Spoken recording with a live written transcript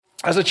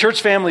As a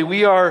church family,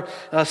 we are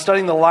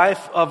studying the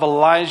life of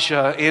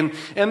Elijah, and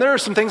there are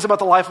some things about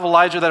the life of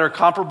Elijah that are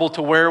comparable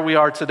to where we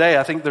are today.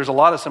 I think there's a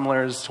lot of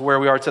similarities to where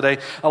we are today.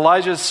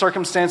 Elijah's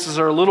circumstances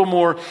are a little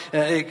more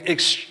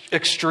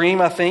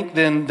extreme, I think,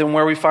 than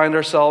where we find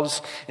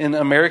ourselves in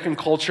American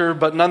culture,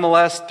 but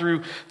nonetheless,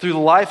 through the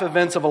life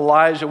events of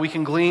Elijah, we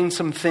can glean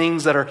some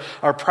things that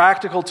are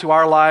practical to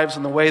our lives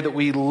and the way that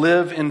we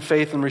live in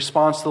faith in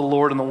response to the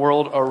Lord and the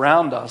world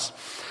around us.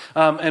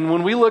 And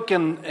when we look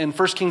in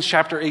 1 Kings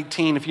chapter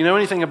 18, if you know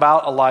anything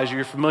about Elijah,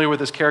 you're familiar with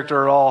his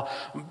character at all,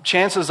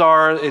 chances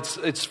are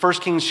it's 1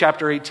 Kings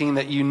chapter 18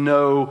 that you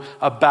know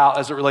about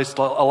as it relates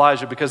to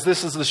Elijah, because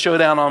this is the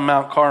showdown on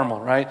Mount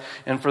Carmel, right?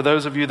 And for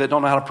those of you that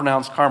don't know how to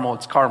pronounce Carmel,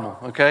 it's Carmel,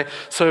 okay?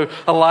 So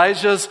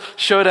Elijah's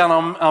showdown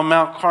on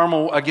Mount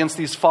Carmel against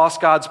these false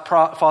gods,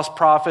 false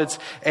prophets,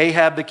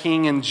 Ahab the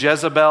king and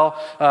Jezebel.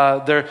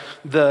 The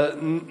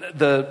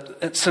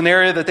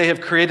scenario that they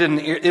have created in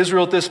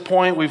Israel at this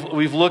point,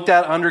 we've looked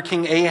at under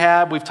King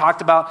Ahab. We've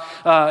talked about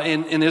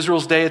in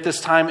Israel's day at this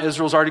time,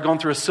 Israel's already gone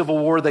through a civil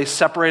war. They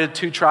separated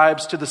 2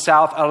 tribes to the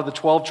south. Out of the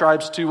 12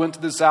 tribes, 2 went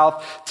to the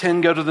south, 10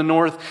 go to the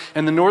north.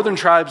 And the northern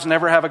tribes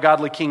never have a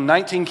godly king.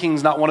 19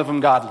 kings, not one of them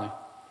godly.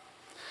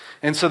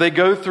 And so they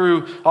go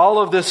through all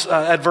of this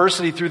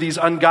adversity through these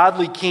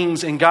ungodly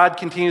kings, and God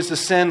continues to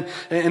send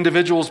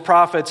individuals,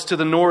 prophets to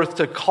the north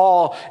to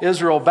call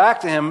Israel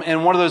back to him.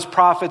 And one of those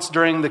prophets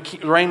during the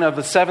reign of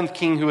the 7th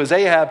king, who is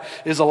Ahab,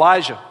 is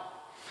Elijah.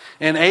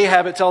 And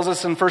Ahab, it tells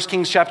us in 1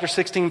 Kings chapter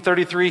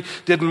 16:33,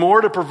 did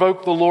more to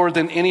provoke the Lord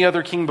than any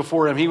other king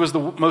before him. He was the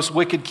most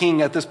wicked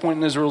king at this point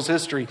in Israel's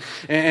history.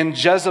 And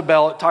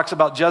Jezebel, it talks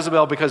about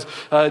Jezebel because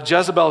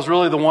Jezebel is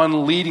really the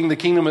one leading the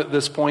kingdom at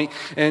this point.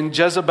 And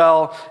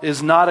Jezebel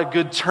is not a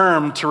good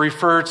term to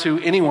refer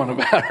to anyone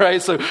about,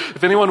 right? So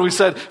if anyone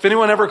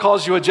ever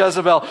calls you a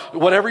Jezebel,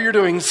 whatever you're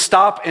doing,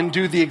 stop and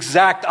do the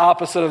exact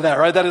opposite of that,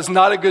 right? That is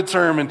not a good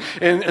term.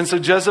 And so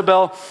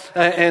Jezebel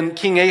and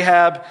King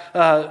Ahab,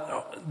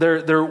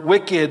 they're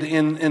wicked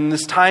in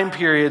this time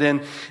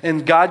period,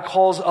 and God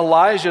calls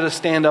Elijah to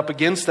stand up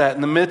against that.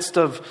 In the midst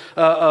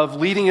of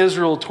leading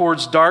Israel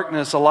towards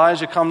darkness,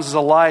 Elijah comes as a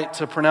light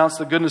to pronounce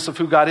the goodness of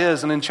who God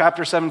is. And in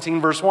chapter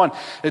 17, verse 1,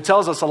 it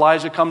tells us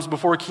Elijah comes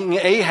before King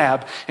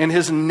Ahab, and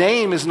his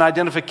name is an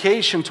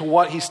identification to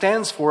what he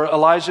stands for.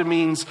 Elijah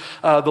means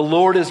the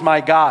Lord is my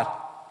God.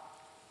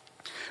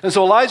 And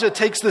so Elijah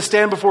takes the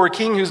stand before a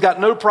king who's got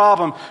no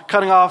problem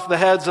cutting off the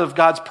heads of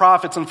God's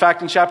prophets. In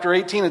fact, in chapter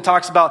 18, it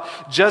talks about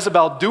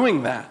Jezebel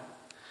doing that.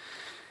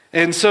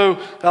 And so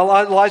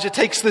Elijah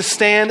takes this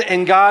stand,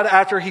 and God,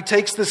 after he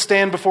takes this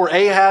stand before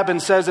Ahab and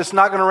says it's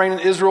not going to rain in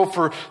Israel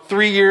for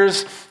 3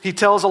 years, he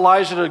tells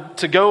Elijah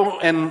to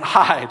go and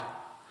hide.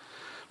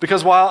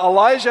 Because while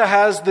Elijah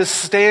has this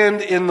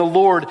stand in the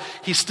Lord,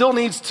 he still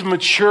needs to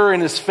mature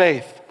in his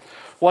faith.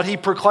 What he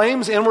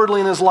proclaims inwardly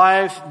in his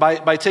life,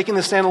 by taking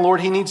the stand of the Lord,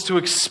 he needs to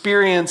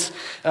experience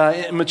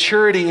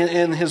maturity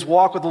in his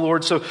walk with the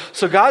Lord. So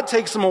God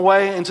takes him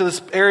away into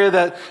this area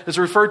that is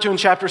referred to in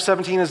chapter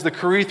 17 as the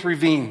Kerith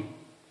Ravine.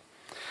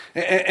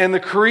 And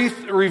the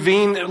Kerith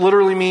Ravine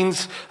literally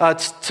means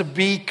to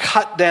be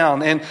cut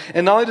down. And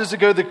not only does it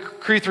go to the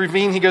Kerith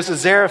Ravine, he goes to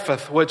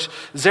Zarephath, which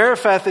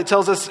Zarephath, it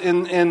tells us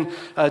in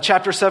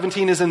chapter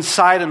 17, is in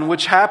Sidon,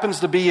 which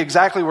happens to be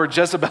exactly where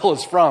Jezebel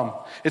is from.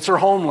 It's her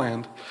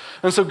homeland.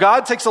 And so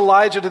God takes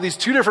Elijah to these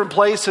 2 different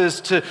places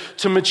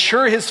to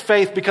mature his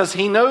faith, because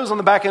he knows on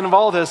the back end of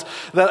all this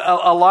that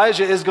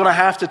Elijah is going to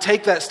have to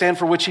take that stand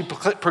for which he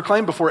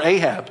proclaimed before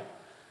Ahab.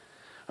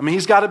 I mean,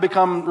 he's got to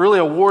become really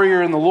a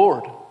warrior in the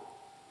Lord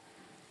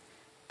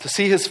to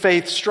see his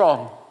faith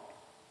strong.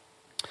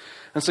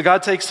 And so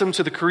God takes him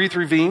to the Kerith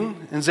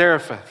Ravine in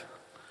Zarephath.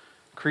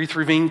 Kerith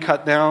Ravine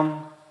cut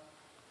down.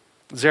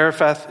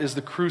 Zarephath is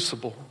the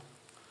crucible.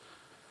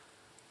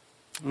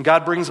 And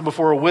God brings him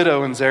before a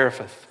widow in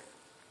Zarephath.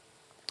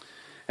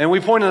 And we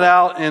pointed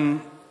out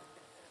in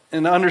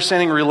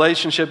understanding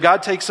relationship,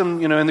 God takes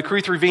him, in the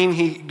Kerith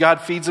Ravine, God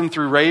feeds him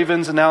through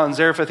ravens, and now in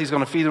Zarephath, he's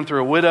going to feed him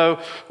through a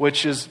widow,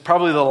 which is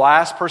probably the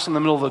last person in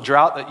the middle of the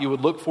drought that you would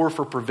look for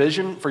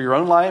provision for your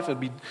own life. It'd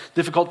be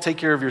difficult to take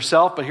care of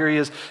yourself, but here he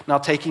is now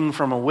taking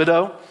from a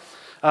widow.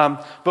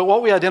 But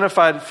what we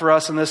identified for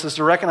us in this is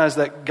to recognize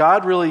that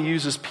God really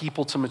uses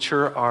people to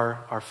mature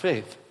our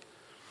faith.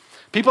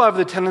 People have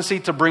the tendency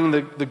to bring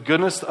the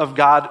goodness of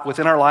God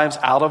within our lives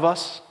out of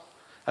us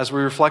as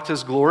we reflect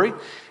his glory.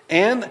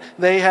 And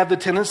they have the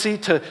tendency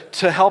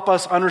to help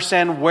us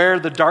understand where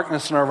the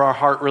darkness in our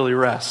heart really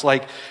rests.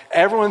 Like,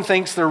 everyone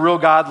thinks they're real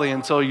godly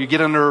until you get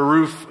under a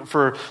roof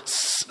for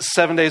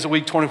 7 days a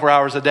week, 24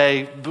 hours a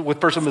day with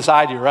the person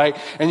beside you, right?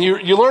 And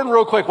you learn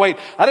real quick, wait,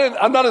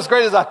 I'm not as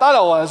great as I thought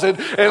I was. And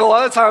a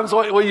lot of times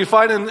what you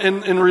find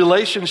in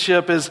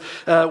relationship is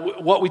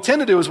what we tend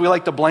to do is we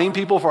like to blame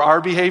people for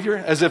our behavior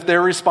as if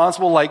they're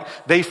responsible, like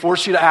they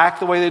force you to act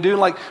the way they do.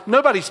 Like,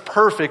 nobody's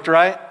perfect,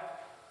 right?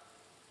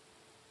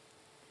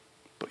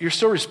 But you're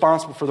still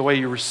responsible for the way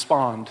you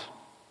respond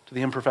to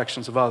the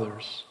imperfections of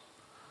others.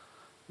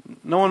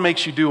 No one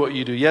makes you do what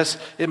you do. Yes,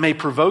 it may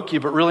provoke you,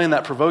 but really in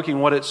that provoking,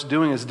 what it's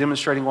doing is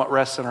demonstrating what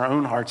rests in our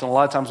own hearts. And a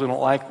lot of times we don't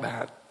like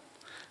that.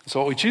 So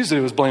what we choose to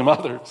do is blame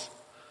others.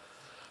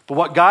 But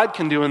what God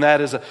can do in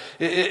that is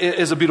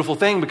a beautiful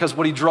thing, because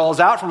what he draws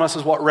out from us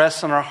is what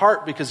rests in our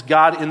heart, because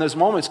God in those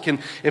moments can,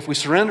 if we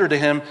surrender to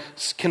him,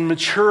 can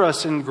mature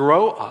us and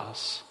grow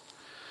us.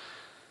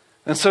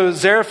 And so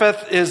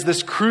Zarephath is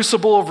this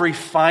crucible of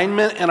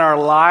refinement in our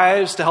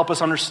lives to help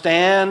us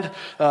understand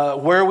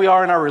where we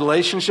are in our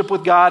relationship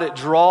with God. It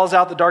draws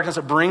out the darkness.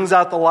 It brings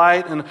out the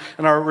light in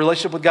our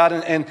relationship with God.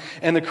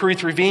 And the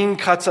Kerith Ravine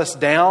cuts us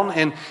down.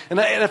 And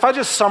if I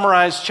just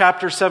summarize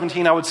chapter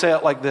 17, I would say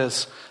it like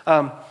this.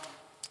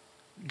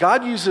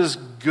 God uses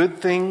good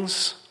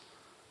things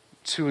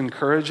to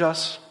encourage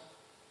us.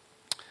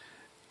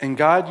 And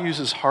God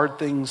uses hard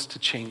things to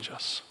change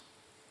us.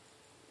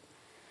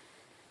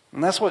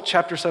 And that's what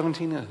chapter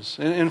 17 is.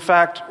 In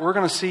fact, we're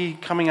going to see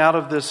coming out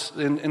of this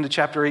into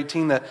chapter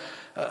 18 that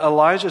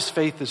Elijah's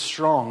faith is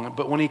strong.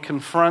 But when he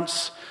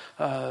confronts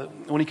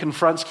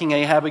King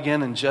Ahab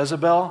again and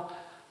Jezebel,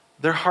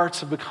 their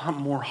hearts have become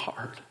more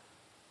hard.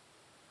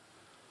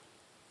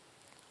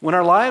 When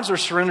our lives are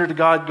surrendered to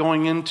God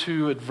going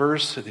into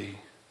adversity,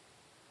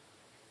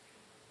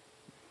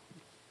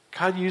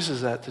 God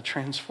uses that to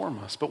transform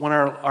us. But when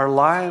our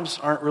lives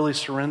aren't really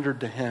surrendered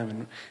to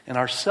him and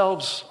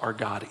ourselves are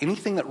God,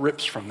 anything that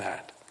rips from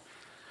that,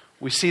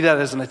 we see that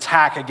as an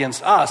attack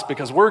against us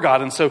because we're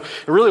God. And so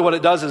really what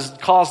it does is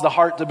cause the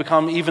heart to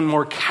become even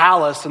more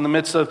callous in the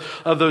midst of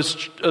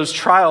those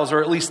trials,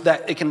 or at least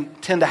that it can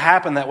tend to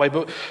happen that way.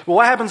 But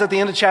what happens at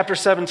the end of chapter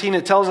 17,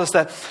 it tells us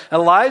that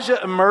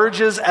Elijah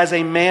emerges as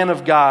a man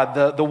of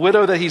God. The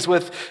widow that he's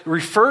with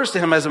refers to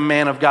him as a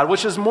man of God,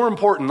 which is more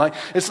important. Like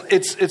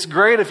it's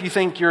great if you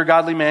think you're a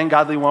godly man,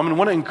 godly woman. I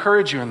want to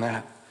encourage you in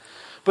that.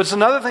 But it's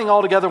another thing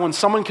altogether when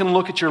someone can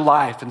look at your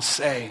life and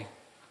say,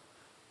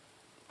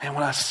 man,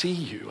 when I see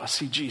you, I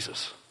see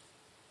Jesus.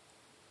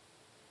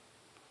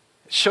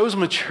 It shows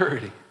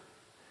maturity.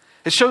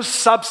 It shows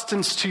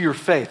substance to your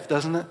faith,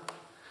 doesn't it?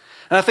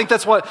 And I think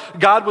that's what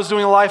God was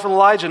doing in the life of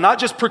Elijah. Not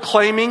just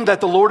proclaiming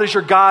that the Lord is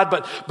your God,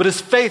 but his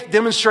faith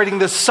demonstrating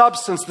this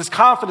substance, this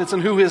confidence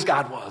in who his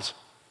God was.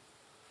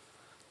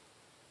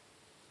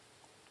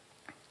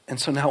 And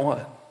so now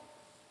what?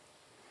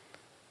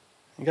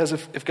 And guys,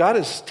 if God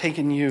has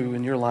taken you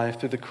in your life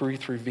through the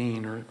Kerith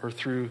Ravine or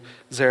through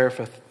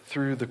Zarephath,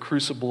 through the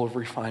crucible of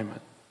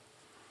refinement,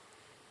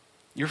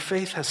 your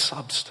faith has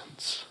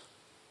substance.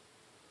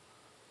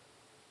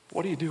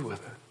 What do you do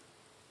with it?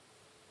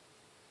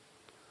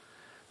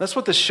 That's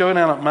what the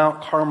showdown at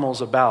Mount Carmel is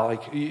about.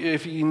 Like,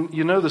 if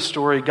you know the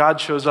story, God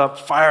shows up,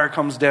 fire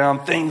comes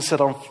down, things set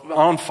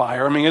on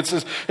fire. I mean, it's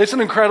an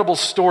incredible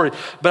story.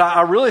 But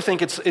I really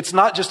think it's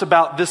not just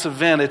about this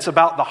event. It's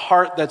about the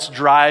heart that's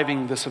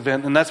driving this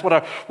event. And that's what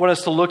I want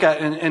us to look at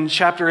in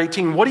chapter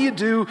 18. What do you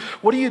do?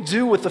 What do you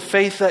do with the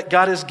faith that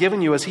God has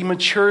given you as he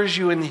matures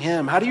you in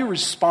him? How do you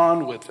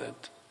respond with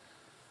it?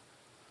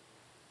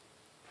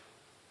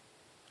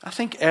 I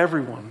think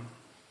everyone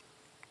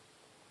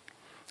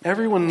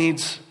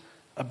needs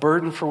a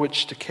burden for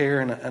which to care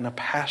and a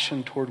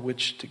passion toward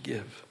which to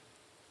give.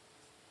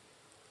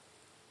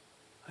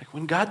 Like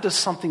when God does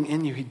something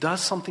in you, he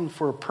does something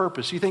for a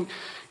purpose. You think,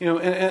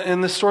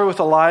 in the story with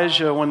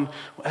Elijah,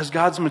 as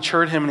God's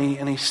matured him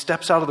and he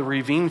steps out of the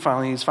ravine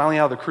finally, he's finally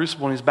out of the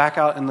crucible and he's back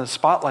out in the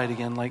spotlight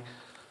again, like,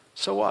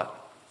 so what?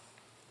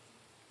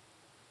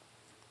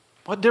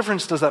 What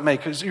difference does that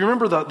make? Because you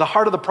remember the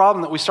heart of the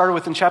problem that we started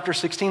with in chapter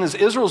 16 is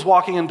Israel's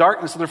walking in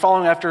darkness and they're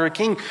following after a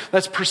king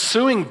that's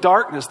pursuing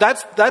darkness.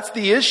 That's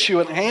the issue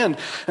at hand.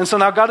 And so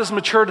now God has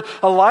matured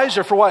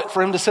Elijah for what?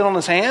 For him to sit on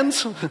his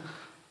hands?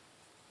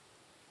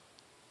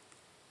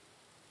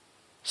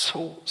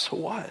 So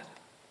what?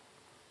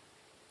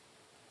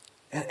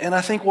 And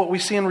I think what we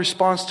see in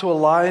response to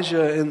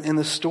Elijah in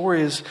the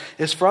story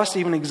is for us to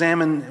even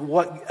examine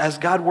what, as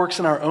God works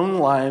in our own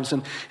lives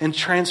and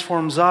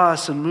transforms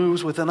us and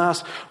moves within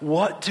us,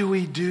 what do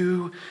we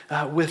do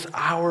with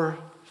our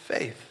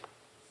faith?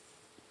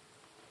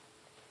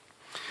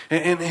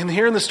 And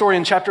here in the story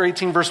in chapter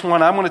 18, verse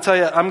 1, I'm going to tell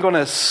you, I'm going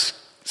to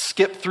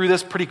skip through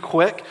this pretty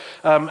quick,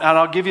 and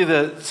I'll give you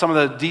some of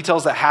the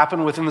details that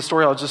happen within the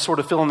story. I'll just sort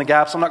of fill in the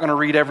gaps. I'm not going to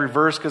read every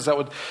verse because that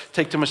would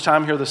take too much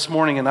time here this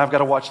morning, and I've got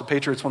to watch the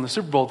Patriots win the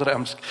Super Bowl today.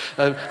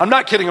 I'm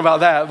not kidding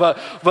about that,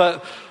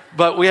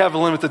 but we have a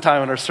limited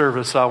time in our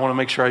service, so I want to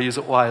make sure I use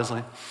it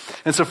wisely.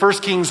 And so 1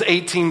 Kings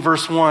 18,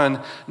 verse 1,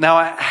 now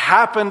it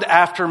happened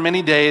after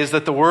many days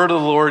that the word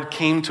of the Lord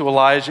came to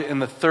Elijah in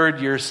the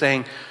third year,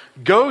 saying,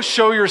 go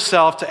show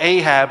yourself to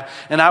Ahab,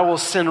 and I will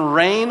send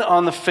rain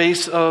on the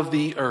face of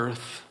the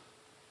earth.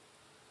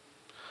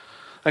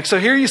 Like, so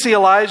here you see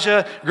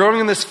Elijah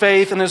growing in this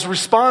faith, and his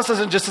response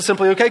isn't just to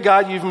simply, okay,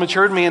 God, you've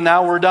matured me, and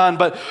now we're done.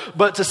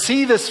 But to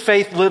see this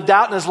faith lived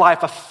out in his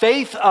life, a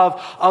faith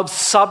of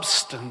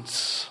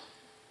substance.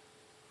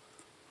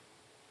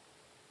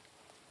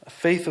 A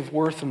faith of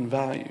worth and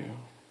value.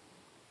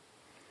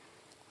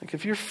 Like,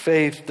 if your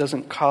faith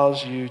doesn't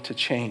cause you to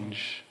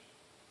change,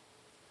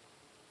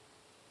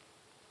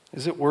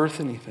 Is it worth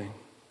anything?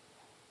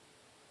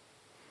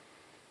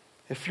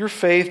 If your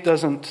faith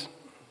doesn't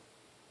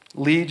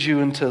lead you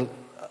into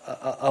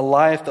a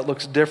life that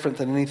looks different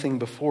than anything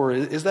before,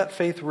 is that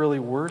faith really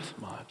worth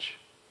much?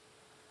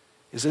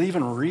 Is it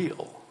even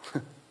real?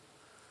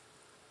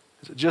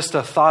 Is it just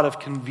a thought of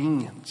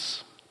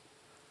convenience?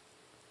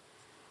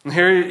 And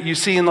here you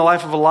see in the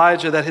life of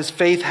Elijah that his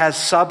faith has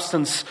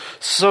substance,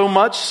 so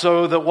much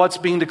so that what's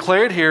being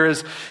declared here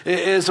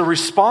is a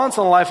response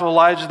in the life of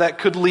Elijah that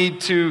could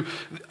lead to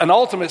an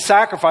ultimate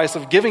sacrifice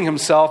of giving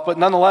himself, but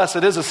nonetheless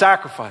it is a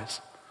sacrifice.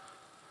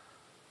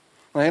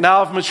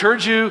 Now I've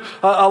matured you,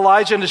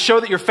 Elijah, and to show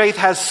that your faith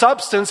has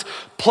substance,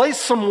 place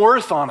some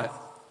worth on it.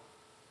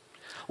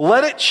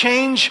 Let it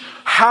change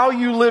how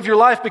you live your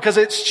life, because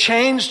it's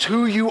changed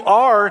who you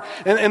are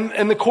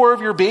in the core of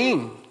your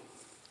being.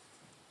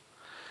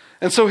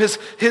 And so his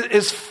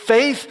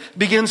faith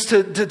begins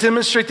to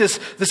demonstrate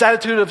this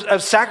attitude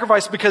of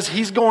sacrifice, because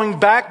he's going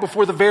back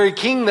before the very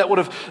king that would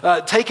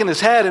have taken his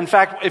head. In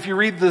fact, if you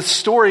read the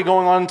story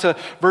going on to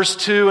verse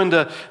 2 and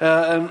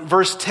to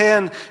verse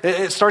 10,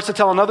 it starts to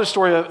tell another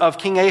story of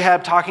King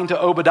Ahab talking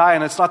to Obadiah.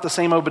 And it's not the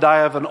same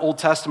Obadiah of an Old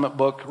Testament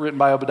book written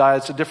by Obadiah.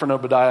 It's a different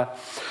Obadiah.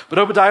 But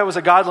Obadiah was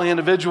a godly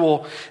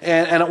individual.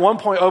 And at one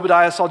point,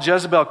 Obadiah saw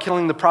Jezebel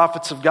killing the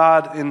prophets of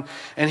God.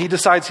 And he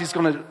decides he's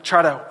going to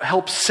try to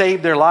help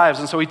save their lives.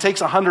 And so he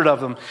takes 100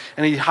 of them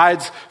and he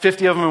hides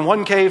 50 of them in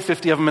one cave,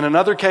 50 of them in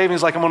another cave. And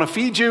he's like, I'm going to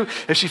feed you.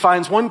 If she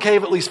finds one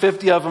cave, at least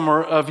 50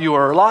 of you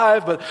are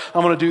alive, but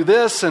I'm going to do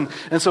this. And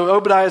so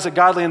Obadiah is a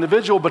godly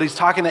individual, but he's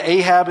talking to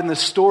Ahab in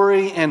this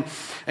story. And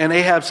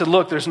Ahab said,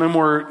 look, there's no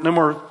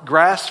more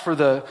grass for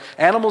the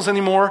animals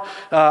anymore.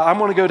 I'm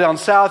going to go down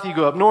south. You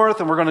go up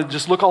north, and we're going to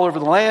just look all over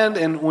the land.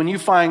 And when you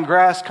find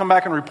grass, come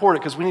back and report it,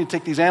 because we need to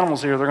take these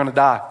animals here. They're going to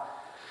die.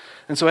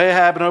 And so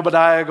Ahab and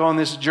Obadiah go on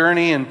this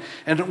journey, and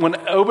when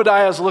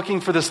Obadiah is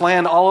looking for this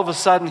land, all of a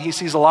sudden he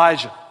sees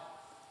Elijah.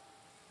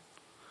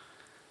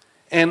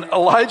 And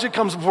Elijah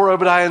comes before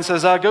Obadiah and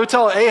says, go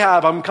tell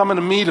Ahab I'm coming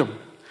to meet him.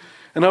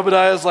 And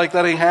Obadiah's like,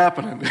 that ain't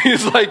happening.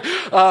 He's like,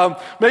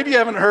 maybe you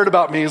haven't heard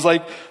about me. He's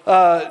like,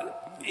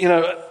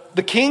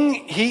 the king,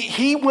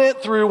 he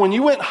went through, when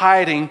you went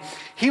hiding,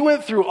 he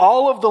went through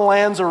all of the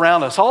lands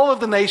around us, all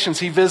of the nations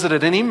he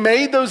visited, and he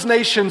made those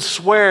nations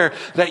swear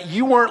that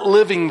you weren't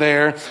living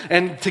there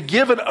and to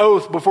give an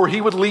oath before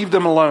he would leave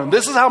them alone.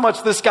 This is how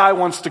much this guy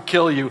wants to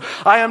kill you.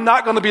 I am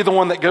not going to be the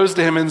one that goes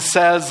to him and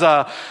says,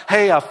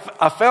 hey,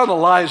 I found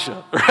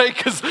Elijah, right?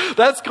 Because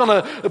that's going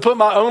to put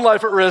my own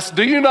life at risk.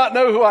 Do you not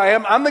know who I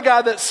am? I'm the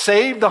guy that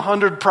saved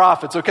 100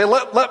 prophets, okay?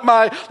 Let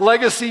my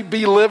legacy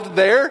be lived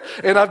there,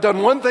 and I've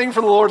done one thing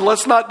for the Lord.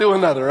 Let's not do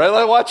another, right?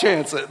 Like, why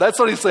chance it? That's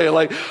what he's saying.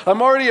 Like,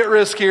 I'm already at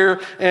risk here,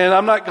 and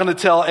I'm not going to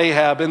tell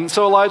Ahab. And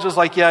so Elijah's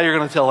like, yeah, you're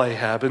going to tell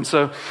Ahab. And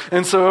so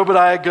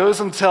Obadiah goes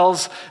and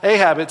tells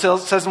Ahab. It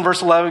says in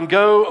verse 11,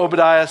 go,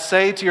 Obadiah,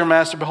 say to your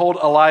master, behold,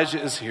 Elijah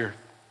is here.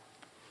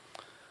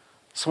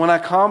 So when I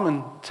come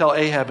and tell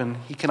Ahab, and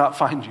he cannot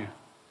find you,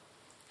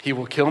 he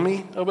will kill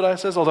me, Obadiah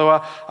says, although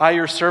I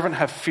your servant,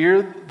 have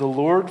feared the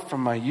Lord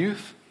from my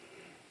youth.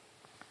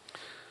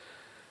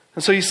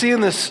 And so you see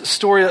in this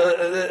story,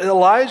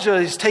 Elijah,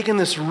 he's taken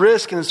this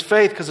risk in his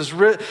faith because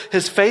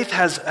his faith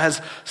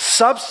has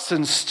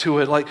substance to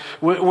it. Like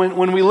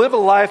when we live a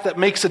life that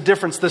makes a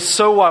difference, this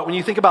so what? When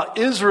you think about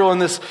Israel in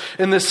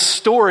this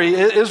story,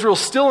 Israel's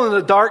still in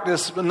the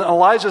darkness, and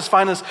Elijah's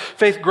finding his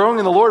faith growing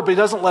in the Lord, but he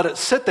doesn't let it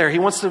sit there. He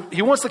wants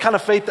the kind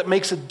of faith that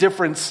makes a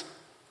difference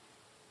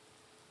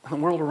in the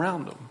world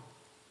around him.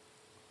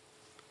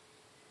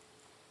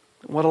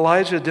 What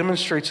Elijah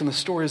demonstrates in the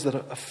story is that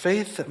a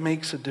faith that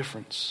makes a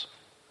difference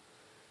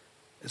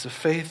is a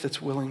faith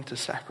that's willing to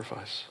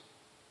sacrifice.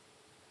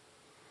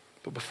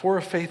 But before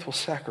a faith will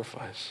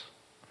sacrifice,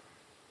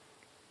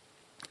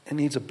 it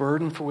needs a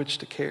burden for which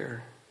to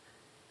care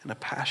and a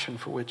passion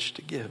for which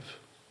to give.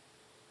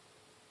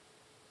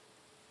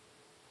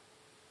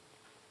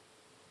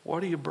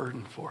 What are you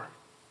burdened for?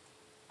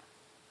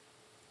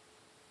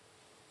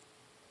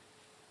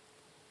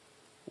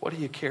 What do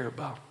you care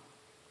about?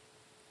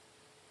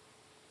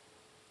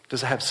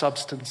 Does it have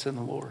substance in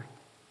the Lord?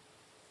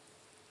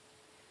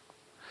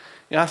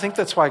 I think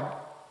that's why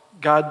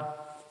God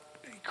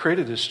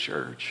created His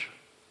church.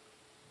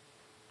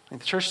 The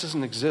church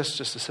doesn't exist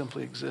just to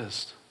simply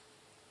exist.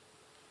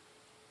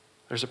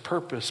 There's a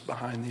purpose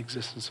behind the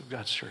existence of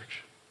God's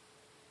church.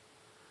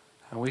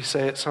 And we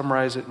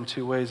summarize it in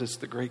two ways. It's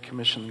the Great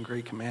Commission and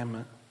Great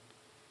Commandment.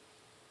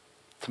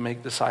 To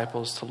make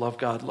disciples, to love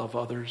God, love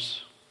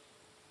others.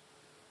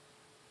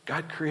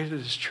 God created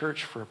His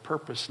church for a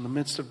purpose. In the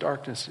midst of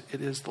darkness,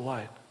 it is the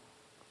light.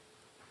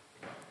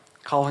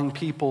 Calling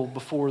people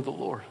before the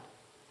Lord.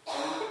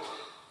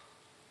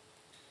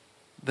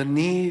 The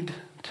need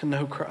to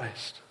know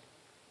Christ.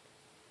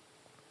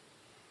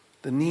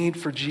 The need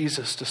for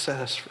Jesus to set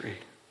us free.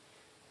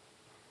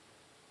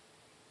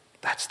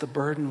 That's the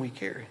burden we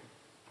carry.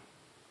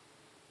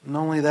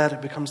 Not only that,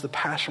 it becomes the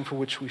passion for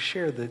which we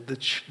share.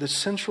 The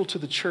central to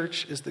the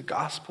church is the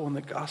gospel, and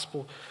the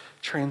gospel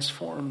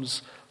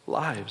transforms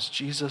lives.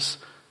 Jesus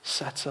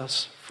sets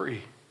us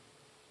free.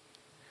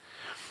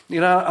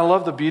 I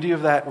love the beauty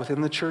of that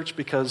within the church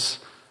because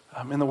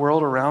in the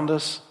world around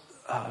us,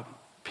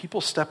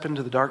 people step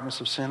into the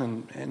darkness of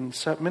sin in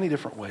many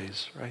different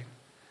ways, right?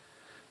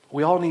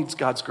 We all need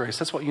God's grace.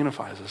 That's what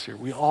unifies us here.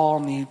 We all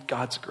need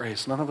God's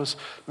grace. None of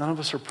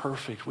us are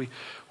perfect.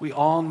 We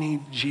all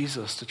need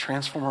Jesus to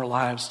transform our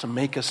lives, to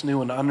make us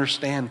new and to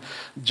understand,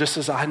 just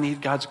as I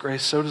need God's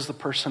grace, so does the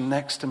person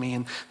next to me.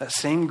 And that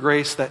same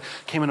grace that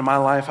came into my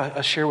life,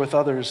 I share with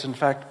others. In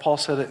fact, Paul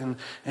said it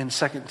in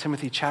 2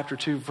 Timothy chapter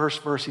 2,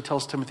 verse. He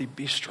tells Timothy,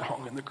 be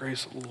strong in the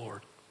grace of the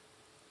Lord.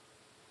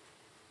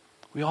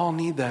 We all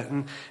need that.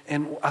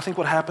 And I think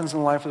what happens in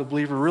the life of the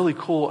believer, really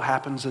cool what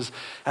happens is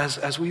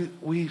as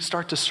we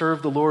start to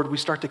serve the Lord, we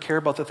start to care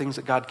about the things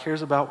that God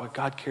cares about. What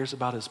God cares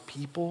about is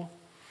people.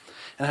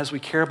 And as we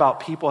care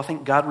about people, I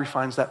think God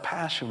refines that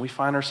passion. We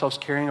find ourselves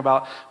caring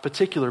about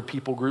particular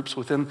people groups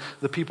within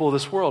the people of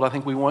this world. I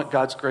think we want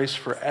God's grace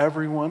for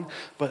everyone,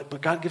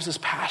 but God gives us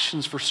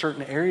passions for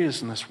certain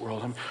areas in this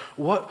world. And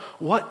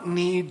what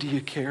need do you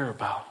care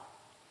about?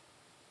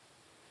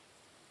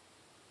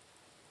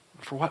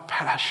 For what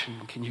passion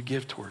can you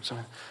give towards?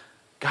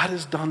 God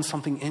has done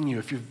something in you.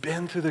 If you've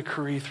been through the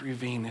Kerith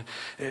Ravine,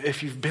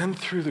 if you've been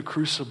through the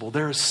crucible,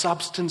 there is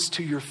substance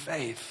to your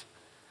faith.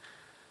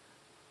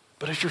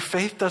 But if your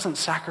faith doesn't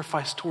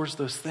sacrifice towards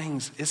those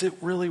things, is it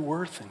really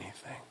worth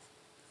anything?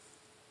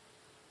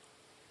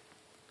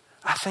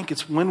 I think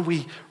it's when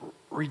we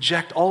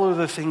reject all of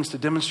the things to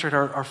demonstrate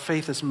our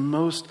faith is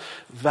most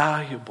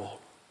valuable.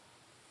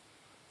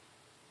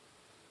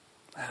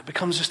 It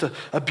becomes just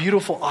a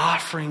beautiful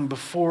offering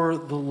before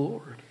the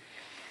Lord.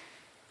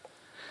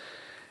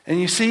 And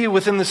you see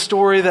within the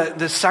story that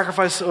the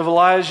sacrifice of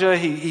Elijah,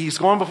 he's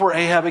going before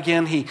Ahab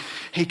again.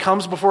 He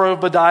comes before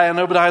Obadiah, and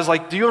Obadiah's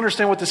like, do you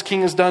understand what this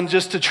king has done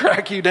just to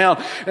track you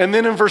down? And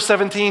then in verse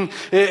 17,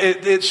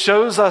 it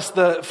shows us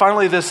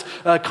finally this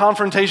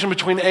confrontation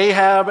between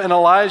Ahab and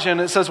Elijah. And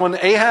it says, when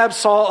Ahab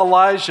saw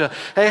Elijah,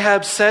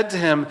 Ahab said to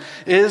him,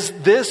 is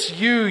this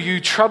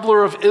you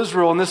troubler of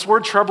Israel? And this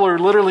word troubler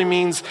literally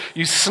means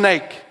you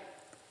snake.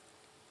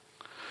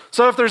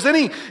 So if there's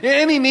any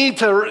need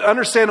to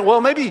understand, well,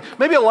 maybe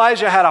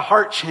Elijah had a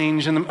heart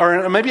change,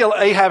 or maybe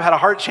Ahab had a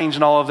heart change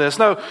in all of this.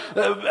 No,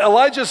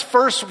 Ahab's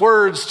first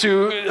words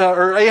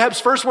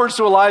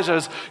to Elijah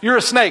is, you're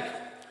a snake.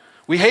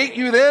 We hate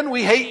you then,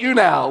 we hate you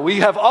now.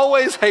 We have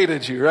always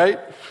hated you, right?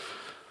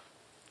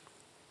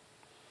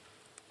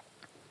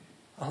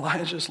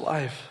 Elijah's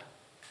life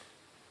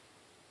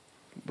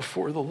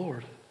before the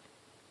Lord.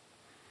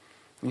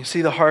 You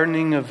see the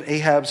hardening of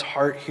Ahab's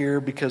heart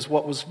here, because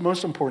what was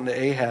most important to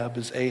Ahab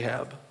is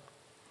Ahab.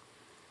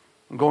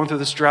 Going through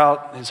this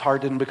drought, his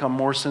heart didn't become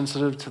more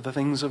sensitive to the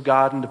things of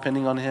God and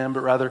depending on him,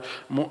 but rather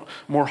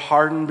more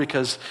hardened,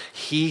 because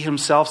he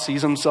himself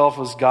sees himself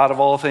as God of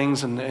all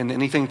things, and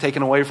anything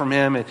taken away from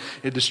him,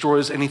 it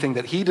destroys anything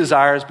that he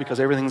desires, because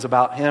everything's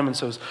about him. And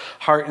so his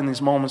heart in these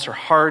moments are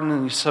hardened.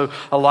 And so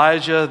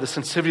Elijah, the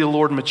sensitivity of the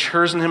Lord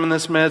matures in him in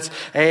this midst.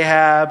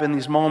 Ahab in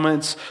these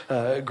moments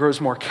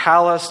grows more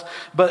callous.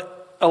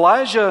 But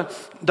Elijah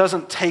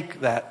doesn't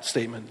take that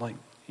statement like,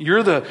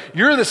 You're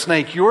the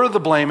snake, you're the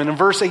blame. And in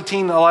verse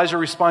 18, Elijah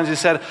responds, he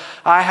said,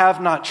 I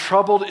have not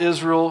troubled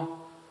Israel,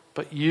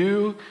 but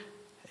you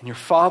and your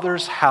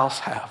father's house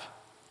have.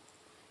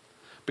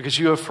 Because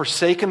you have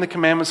forsaken the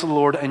commandments of the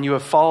Lord, and you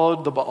have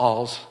followed the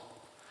Baals.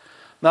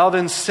 Now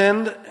then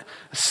send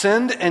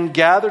and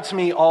gather to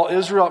me all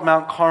Israel at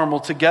Mount Carmel,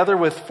 together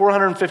with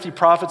 450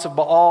 prophets of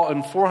Baal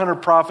and 400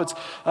 prophets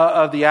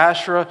of the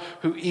Asherah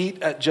who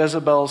eat at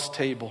Jezebel's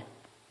table.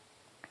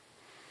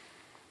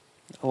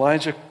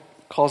 Elijah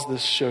calls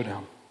this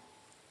showdown.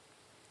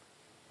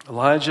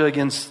 Elijah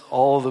against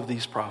all of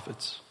these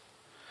prophets.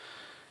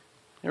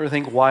 You ever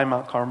think, why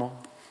Mount Carmel?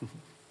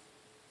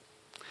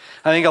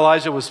 I think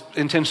Elijah was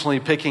intentionally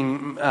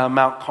picking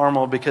Mount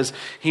Carmel because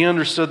he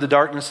understood the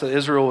darkness that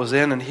Israel was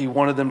in, and he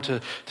wanted them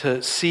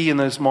to see in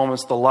those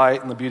moments the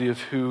light and the beauty of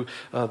who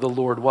the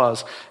Lord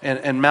was.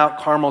 And Mount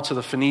Carmel to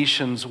the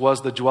Phoenicians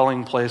was the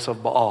dwelling place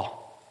of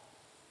Baal.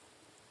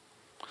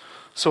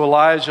 So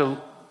Elijah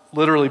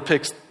literally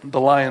picks the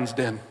lion's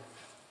den.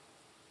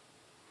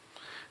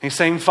 He's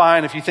saying,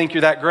 fine, if you think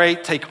you're that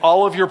great, take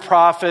all of your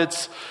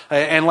prophets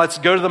and let's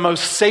go to the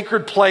most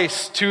sacred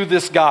place to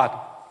this God.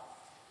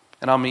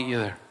 And I'll meet you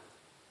there.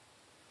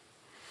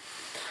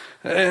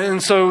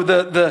 And so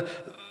the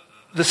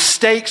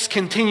stakes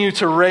continue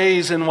to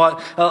raise in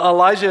what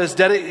Elijah is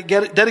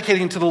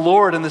dedicating to the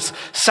Lord, and this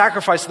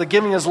sacrifice, the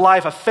giving his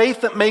life. A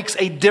faith that makes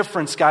a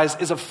difference, guys,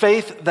 is a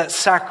faith that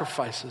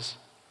sacrifices.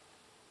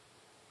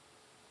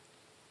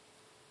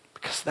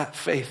 Because that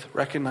faith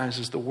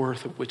recognizes the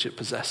worth of which it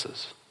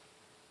possesses.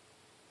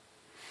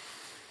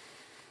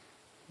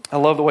 I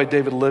love the way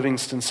David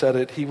Livingstone said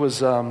it. He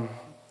was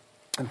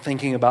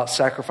thinking about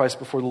sacrifice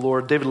before the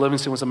Lord. David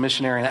Livingstone was a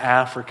missionary in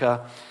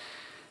Africa.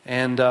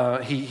 And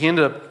he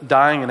ended up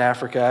dying in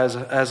Africa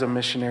as a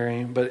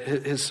missionary. But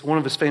one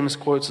of his famous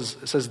quotes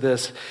says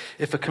this: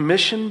 if a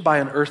commission by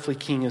an earthly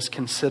king is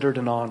considered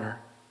an honor,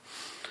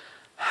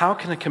 how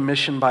can a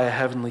commission by a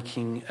heavenly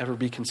king ever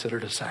be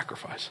considered a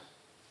sacrifice?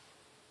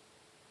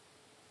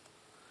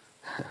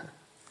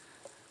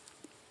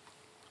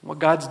 What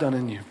God's done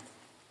in you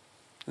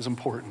is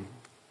important.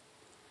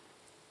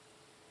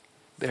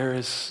 There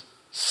is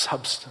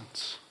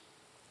substance.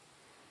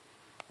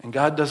 And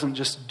God doesn't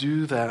just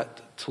do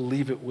that to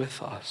leave it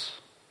with us,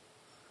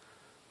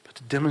 but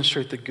to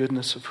demonstrate the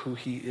goodness of who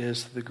he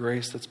is, the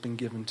grace that's been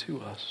given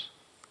to us.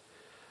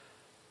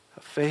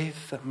 A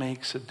faith that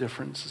makes a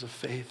difference is a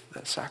faith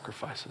that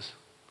sacrifices.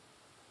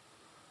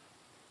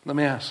 Let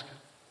me ask,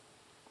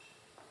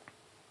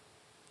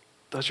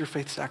 does your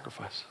faith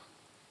sacrifice?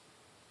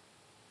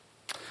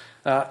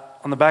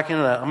 On the back end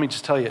of that, let me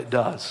just tell you, it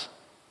does.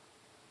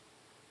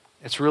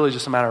 It's really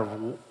just a matter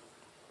of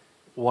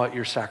what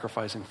you're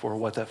sacrificing for,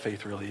 what that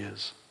faith really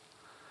is.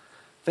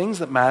 Things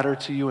that matter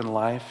to you in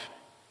life,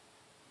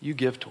 you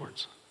give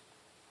towards.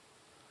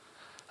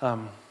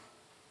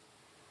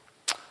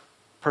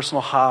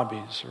 Personal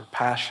hobbies or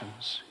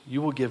passions,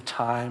 you will give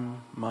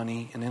time,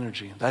 money, and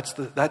energy.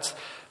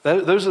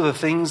 Those are the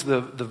things,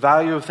 the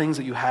value of things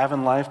that you have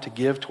in life to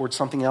give towards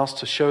something else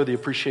to show the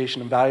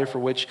appreciation and value for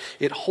which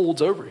it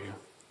holds over you.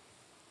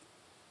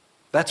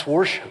 That's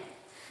worship.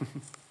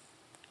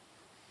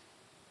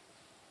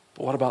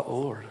 But what about the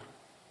Lord?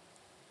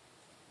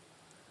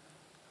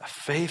 A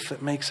faith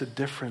that makes a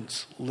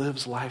difference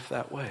lives life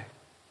that way.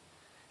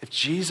 If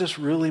Jesus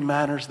really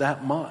matters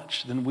that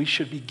much, then we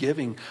should be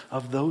giving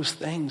of those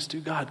things to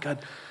God. God,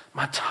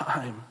 my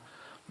time,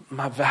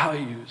 my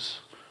values,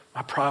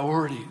 my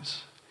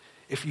priorities.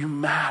 If you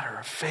matter,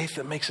 a faith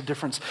that makes a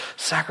difference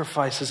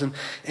sacrifices. And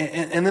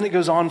then it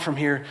goes on from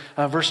here.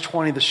 Verse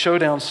 20, the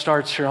showdown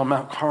starts here on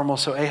Mount Carmel.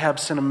 So Ahab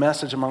sent a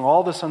message among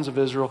all the sons of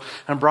Israel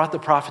and brought the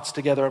prophets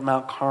together at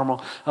Mount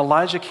Carmel.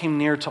 Elijah came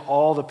near to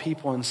all the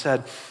people and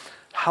said,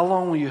 how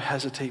long will you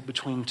hesitate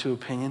between two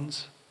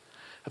opinions?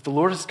 If the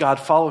Lord is God,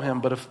 follow him,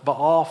 but if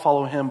Baal,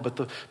 follow him. But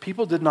the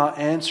people did not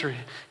answer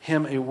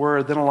him a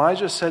word. Then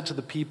Elijah said to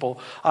the people,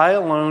 I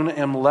alone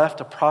am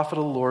left a prophet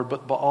of the Lord,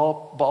 but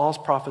Baal's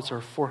prophets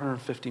are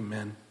 450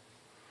 men.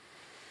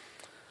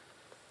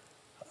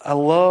 I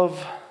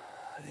love,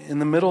 in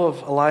the middle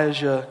of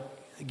Elijah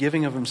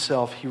giving of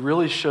himself, he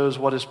really shows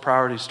what his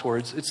priorities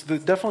towards. It's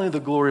definitely the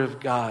glory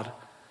of God,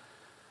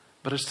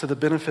 but it's to the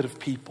benefit of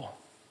people.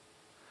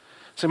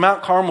 So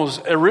Mount Carmel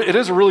it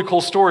is a really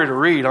cool story to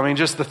read. I mean,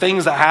 just the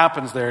things that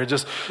happens there.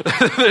 There's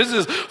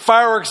just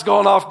fireworks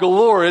going off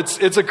galore.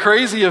 It's a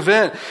crazy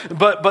event.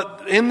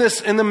 But in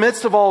the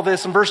midst of all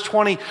this, in verse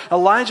 20,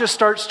 Elijah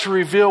starts to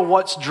reveal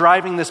what's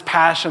driving this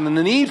passion and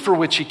the need for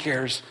which he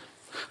cares,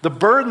 the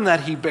burden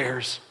that he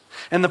bears,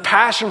 and the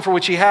passion for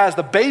which he has.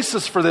 The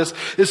basis for this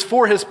is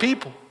for his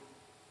people.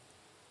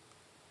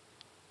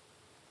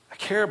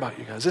 Care about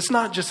you guys. It's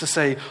not just to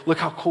say, look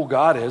how cool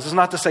God is. It's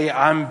not to say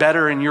I'm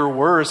better and you're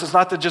worse. It's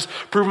not to just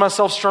prove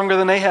myself stronger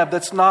than Ahab.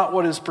 That's not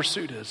what his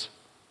pursuit is.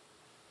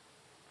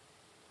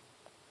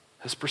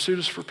 His pursuit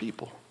is for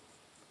people.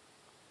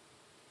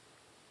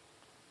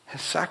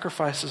 His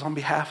sacrifice is on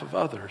behalf of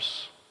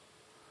others.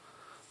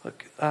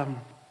 Look,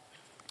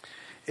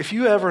 if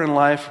you ever in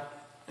life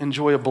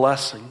enjoy a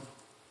blessing,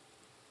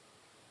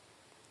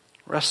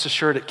 rest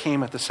assured it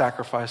came at the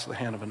sacrifice of the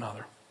hand of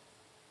another.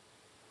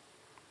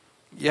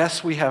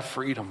 Yes, we have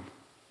freedom,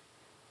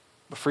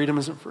 but freedom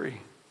isn't free.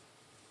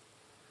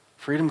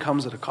 Freedom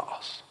comes at a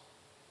cost.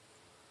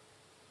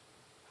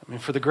 I mean,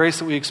 for the grace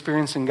that we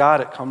experience in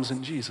God, it comes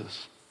in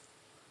Jesus.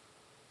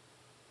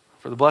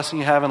 For the blessing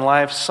you have in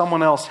life,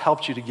 someone else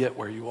helped you to get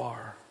where you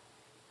are.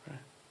 Right?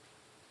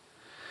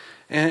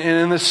 And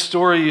in this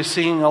story, you're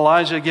seeing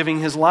Elijah giving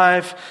his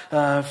life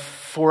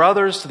for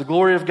others to the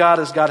glory of God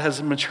as God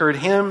has matured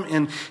him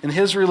in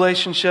his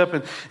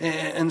relationship.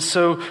 And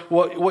so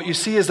what you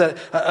see is that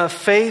a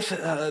faith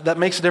that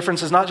makes a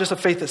difference is not just a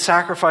faith that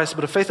sacrifices,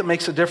 but a faith that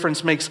makes a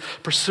difference makes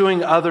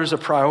pursuing others a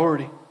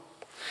priority.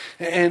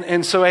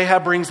 And so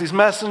Ahab brings these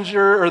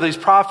these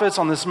prophets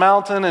on this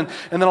mountain, and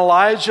then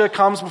Elijah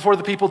comes before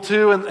the people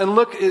too. And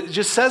look, it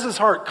just says his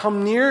heart,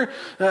 come near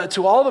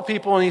to all the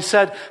people. And he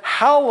said,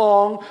 how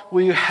long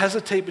will you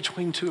hesitate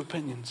between two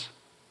opinions?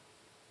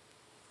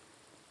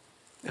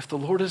 If the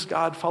Lord is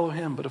God, follow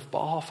him. But if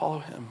Baal, follow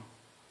him.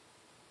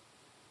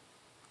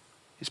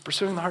 He's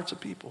pursuing the hearts of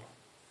people.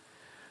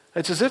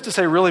 It's as if to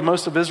say, really,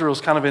 most of Israel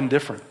is kind of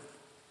indifferent.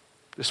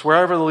 Just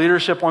wherever the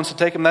leadership wants to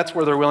take them, that's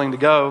where they're willing to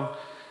go,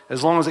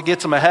 as long as it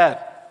gets them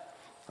ahead.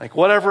 Like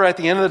whatever, at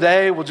the end of the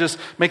day, will just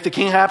make the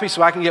king happy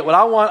so I can get what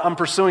I want. I'm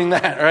pursuing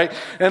that, right?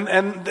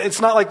 And it's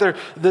not like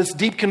this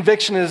deep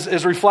conviction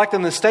is reflected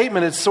in the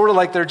statement. It's sort of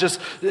like they're just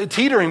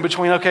teetering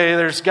between, okay,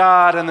 there's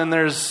God and then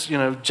there's,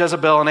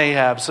 Jezebel and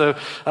Ahab. So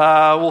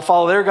we'll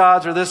follow their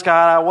gods or this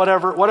guy,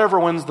 whatever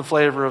wins the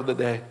flavor of the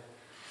day.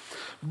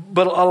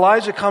 But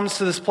Elijah comes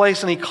to this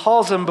place and he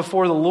calls them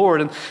before the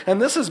Lord.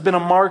 And this has been a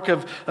mark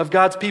of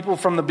God's people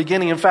from the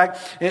beginning. In fact,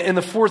 in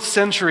the 4th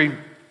century,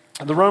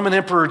 the Roman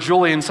Emperor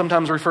Julian,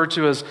 sometimes referred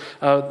to as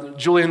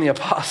Julian the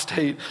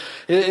Apostate,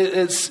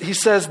 he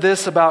says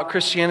this about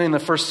Christianity in the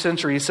 1st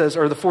century. He says,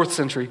 or the 4th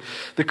century,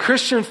 the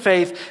Christian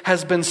faith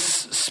has been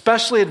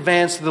specially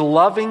advanced to the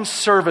loving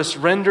service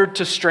rendered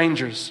to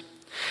strangers.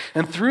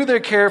 and through their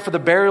care for the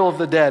burial of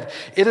the dead.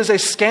 It is a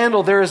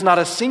scandal there is not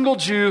a single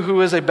Jew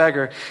who is a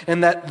beggar,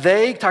 and that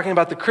they, talking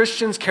about the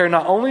Christians, care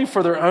not only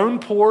for their own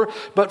poor,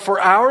 but for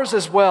ours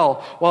as well,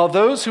 while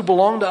those who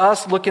belong to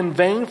us look in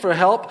vain for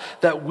help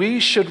that we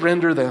should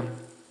render them.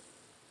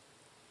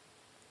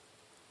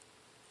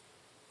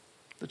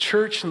 The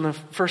church in the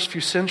first few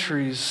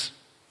centuries,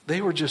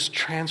 they were just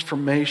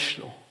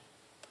transformational.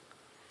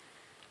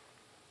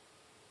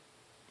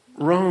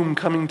 Rome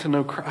coming to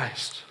know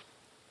Christ.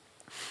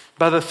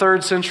 By the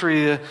 3rd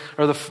century,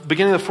 or the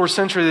beginning of the 4th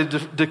century, they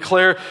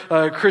declare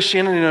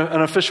Christianity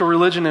an official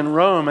religion in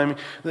Rome. I mean,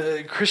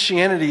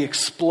 Christianity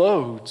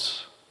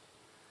explodes.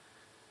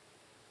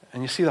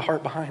 And you see the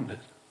heart behind it.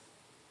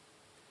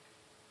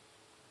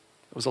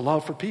 It was a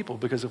love for people,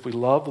 because if we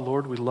love the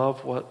Lord, we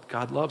love what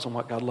God loves, and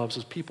what God loves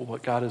is people.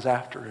 What God is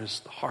after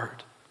is the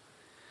heart.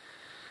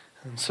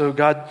 And so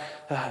God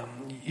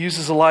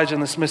uses Elijah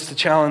in this midst to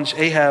challenge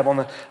Ahab on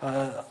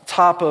the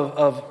top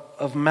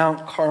of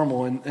Mount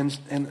Carmel.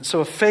 And so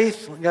a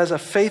faith, guys, a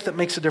faith that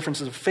makes a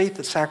difference is a faith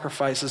that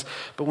sacrifices.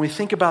 But when we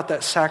think about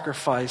that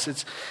sacrifice,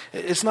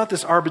 it's not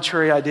this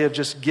arbitrary idea of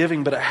just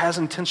giving, but it has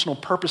intentional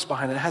purpose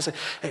behind it. It has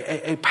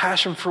a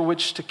passion for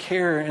which to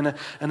care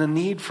and a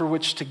need for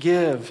which to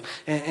give.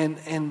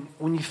 And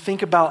when you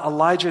think about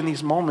Elijah in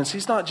these moments,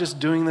 he's not just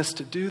doing this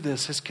to do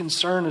this. His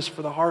concern is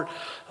for the heart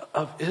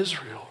of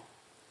Israel.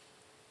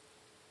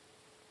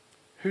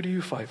 Who do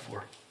you fight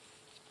for?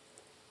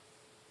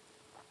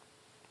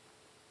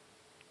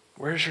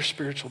 Where's your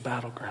spiritual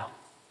battleground?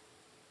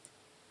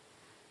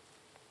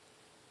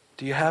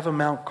 Do you have a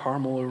Mount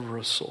Carmel over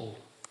a soul?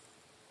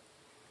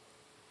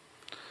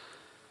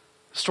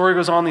 The story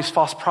goes on, these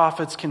false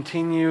prophets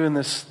continue in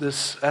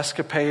this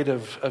escapade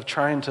of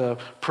trying to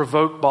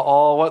provoke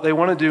Baal. What they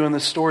want to do in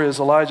this story is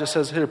Elijah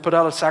says, here, put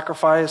out a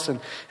sacrifice and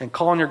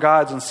call on your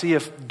gods and see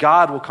if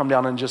God will come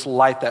down and just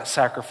light that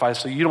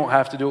sacrifice so you don't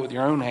have to do it with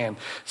your own hand.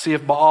 See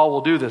if Baal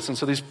will do this. And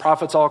so these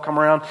prophets all come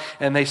around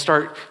and they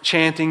start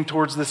chanting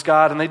towards this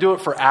God, and they do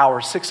it for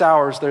hours. 6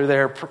 hours they're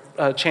there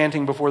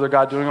chanting before their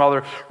God, doing all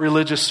their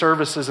religious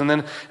services. And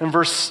then in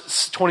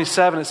verse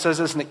 27 it says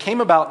this, and it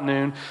came about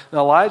noon, and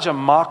Elijah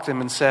mocked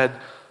them and said,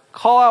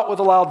 call out with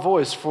a loud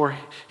voice, for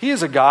he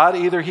is a God.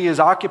 Either he is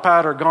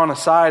occupied or gone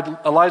aside.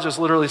 Elijah's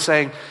literally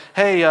saying,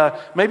 hey,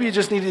 maybe you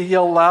just need to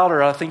yell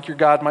louder. I think your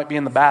God might be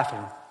in the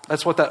bathroom.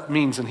 That's what that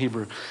means in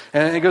Hebrew.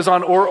 And it goes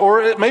on,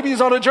 or maybe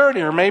he's on a journey,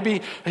 or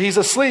maybe he's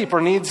asleep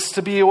or needs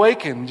to be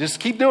awakened.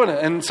 Just keep doing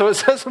it. And so it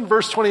says in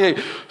verse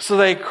 28, so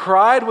they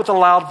cried with a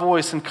loud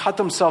voice and cut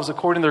themselves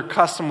according to their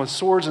custom with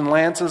swords and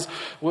lances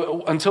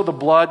until the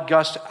blood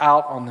gushed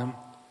out on them.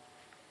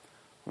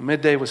 When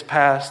midday was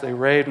past, they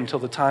raved until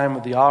the time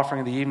of the offering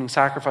of the evening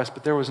sacrifice,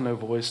 but there was no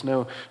voice.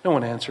 No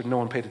one answered. No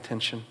one paid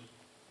attention.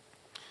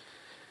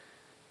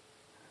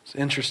 It's an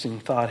interesting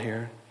thought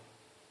here.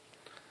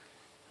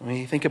 When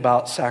you think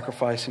about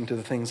sacrificing to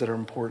the things that are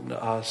important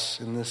to us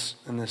in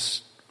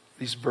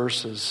these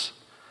verses,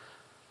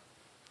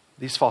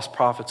 these false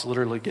prophets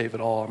literally gave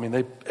it all. I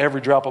mean, every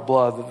drop of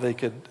blood that they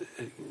could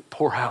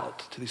pour out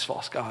to these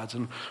false gods.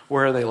 And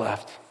where are they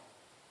left?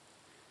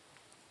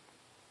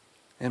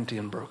 Empty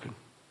and broken.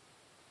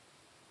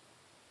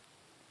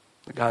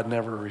 But God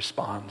never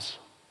responds.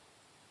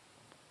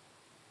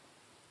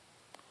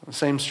 The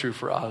same is true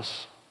for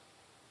us.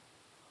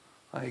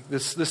 Like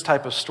this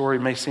type of story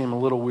may seem a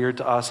little weird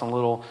to us and a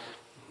little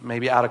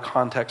maybe out of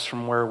context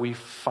from where we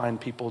find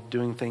people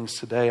doing things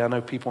today. I know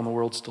people in the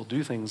world still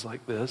do things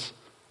like this.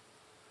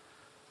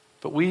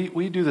 But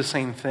we do the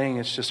same thing.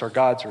 It's just our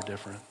gods are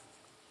different.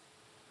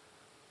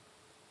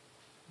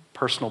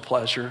 Personal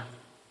pleasure.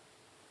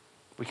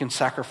 We can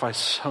sacrifice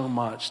so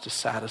much to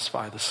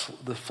satisfy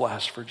the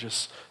flesh for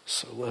just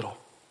so little.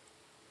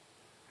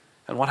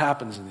 And what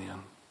happens in the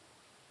end?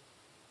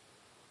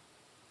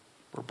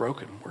 We're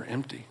broken. We're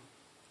empty.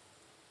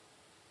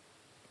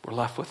 We're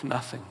left with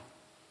nothing.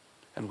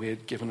 And we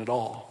had given it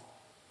all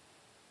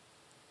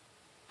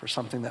for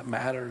something that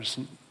matters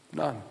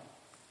none.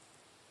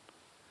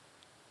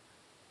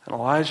 And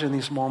Elijah in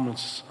these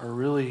moments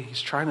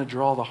he's trying to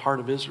draw the heart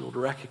of Israel to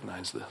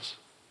recognize this.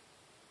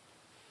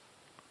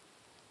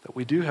 That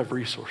we do have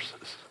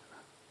resources.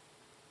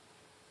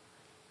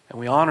 And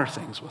we honor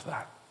things with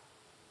that.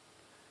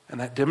 And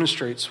that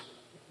demonstrates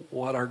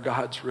what our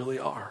gods really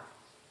are.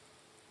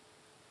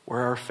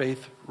 Where our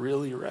faith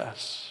really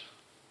rests.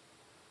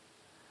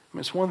 I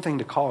mean, it's one thing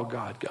to call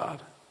God,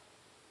 God.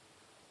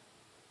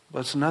 But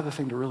it's another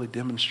thing to really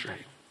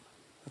demonstrate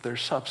that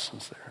there's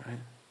substance there, right?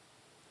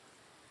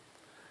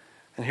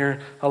 And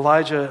here,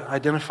 Elijah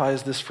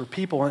identifies this for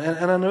people.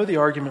 And I know the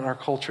argument in our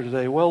culture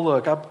today, well,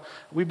 look,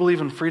 we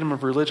believe in freedom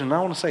of religion. And I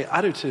want to say,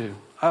 I do too.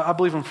 I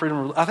believe in freedom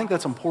of religion. I think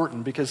that's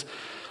important because,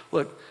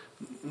 look,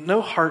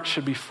 no heart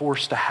should be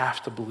forced to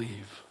have to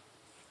believe.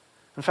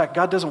 In fact,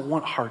 God doesn't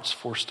want hearts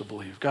forced to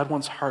believe. God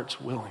wants hearts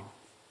willing.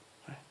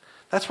 Right?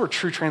 That's where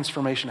true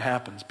transformation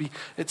happens.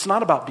 It's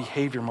not about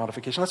behavior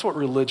modification. That's what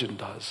religion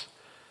does.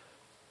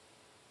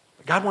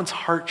 God wants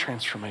heart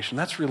transformation.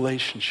 That's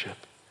relationship.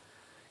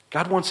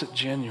 God wants it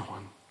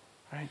genuine,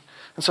 right?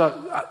 And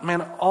so,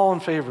 man, all in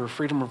favor of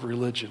freedom of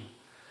religion.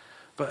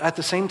 But at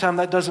the same time,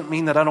 that doesn't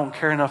mean that I don't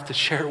care enough to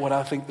share what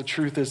I think the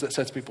truth is that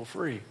sets people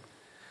free.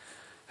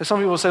 And some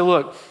people say,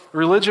 look,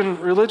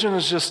 religion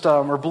is just,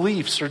 or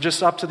beliefs are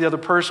just up to the other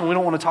person. We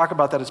don't want to talk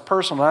about that. It's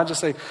personal. And I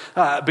just say,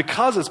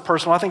 because it's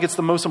personal, I think it's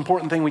the most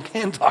important thing we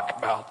can talk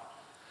about.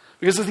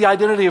 Because it's the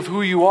identity of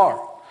who you are.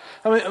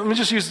 I mean, let me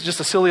just use just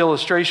a silly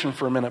illustration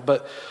for a minute.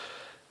 But,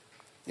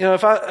 you know,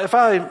 if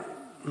I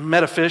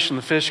met a fish and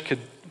the fish could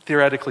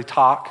theoretically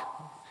talk,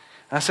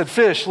 and I said,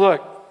 fish,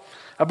 look,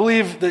 I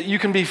believe that you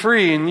can be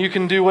free and you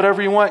can do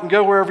whatever you want and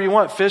go wherever you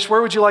want. Fish,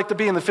 where would you like to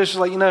be? And the fish is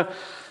like,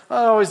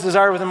 I always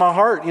desire within my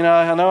heart.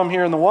 I know I'm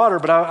here in the water,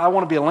 but I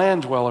want to be a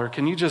land dweller.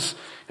 Can you just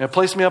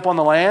place me up on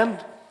the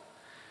land?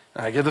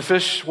 And I give the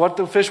fish what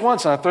the fish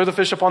wants, and I throw the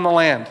fish up on the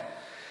land.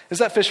 Is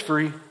that fish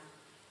free?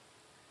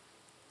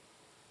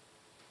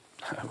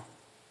 No.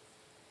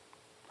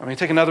 I mean,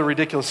 take another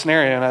ridiculous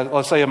scenario, and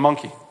let's say a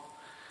monkey.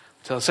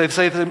 So say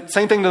the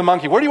same thing to the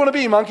monkey. Where do you want to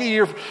be, monkey?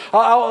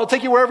 I'll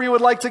take you wherever you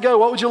would like to go.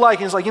 What would you like?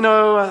 And he's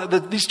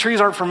like, these trees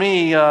aren't for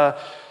me. How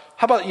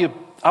about you?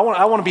 I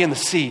want to be in the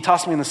sea.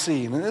 Toss me in the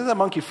sea. And is that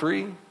monkey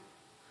free?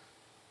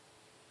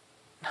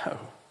 No.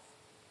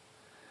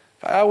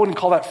 I wouldn't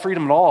call that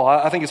freedom at all.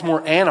 I think it's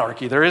more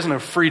anarchy. There is no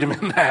freedom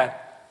in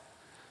that.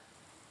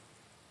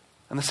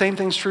 And the same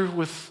thing's true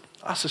with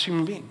us as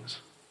human beings.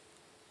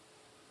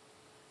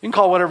 You can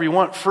call whatever you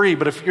want free,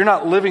 but if you're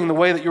not living the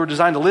way that you were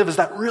designed to live, is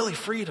that really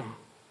freedom?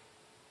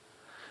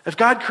 If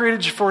God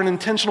created you for an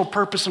intentional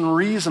purpose and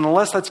reason,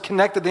 unless that's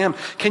connected to Him,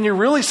 can you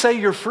really say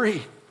you're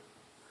free?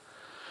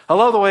 I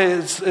love the way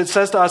it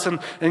says to us in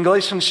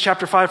Galatians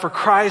chapter 5, for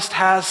Christ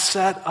has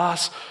set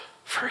us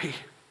free.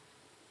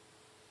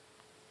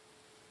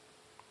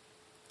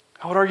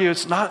 I would argue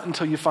it's not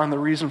until you find the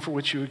reason for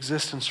which you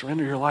exist and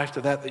surrender your life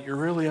to that you're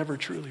really ever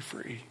truly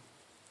free.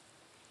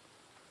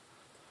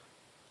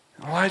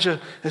 Elijah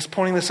is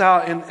pointing this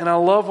out, and I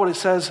love what it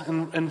says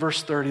in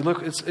verse 30.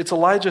 Look, it's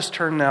Elijah's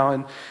turn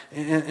now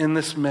in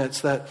this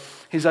midst, that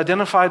he's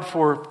identified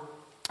for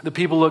the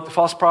people. Look, the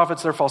false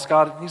prophets, their false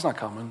god, he's not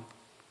coming.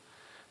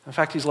 In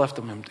fact, he's left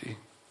them empty.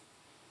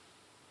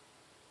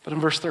 But in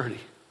verse 30,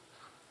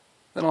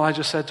 then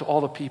Elijah said to all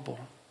the people,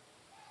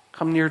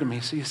 come near to me.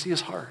 So you see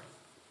his heart.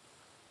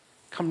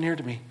 Come near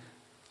to me.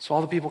 So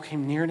all the people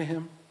came near to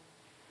him,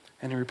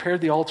 and he repaired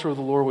the altar of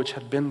the Lord which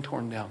had been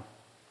torn down.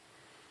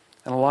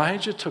 And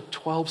Elijah took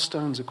 12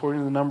 stones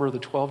according to the number of the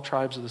 12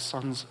 tribes of the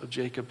sons of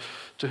Jacob,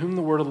 to whom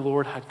the word of the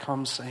Lord had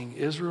come, saying,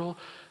 Israel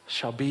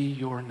shall be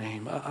your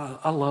name.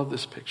 I love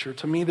this picture.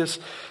 To me, this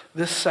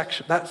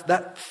section,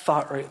 that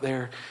thought right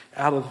there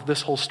out of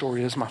this whole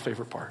story is my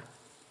favorite part.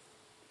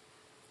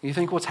 You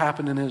think what's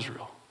happened in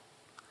Israel?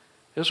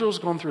 Israel's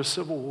gone through a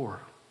civil war,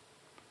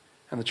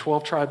 and the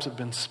 12 tribes have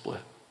been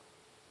split.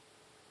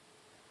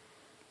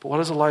 But what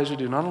does Elijah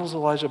do? Not only is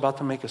Elijah about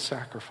to make a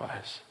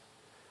sacrifice,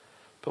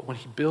 but when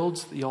he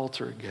builds the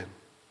altar again,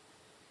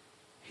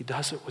 he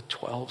does it with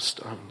 12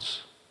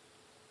 stones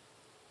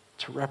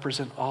to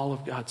represent all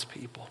of God's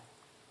people.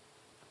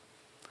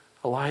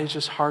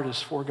 Elijah's heart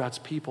is for God's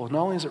people. And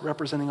not only is it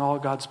representing all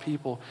of God's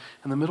people,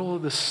 in the middle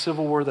of this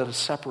civil war that has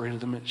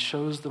separated them, it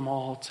shows them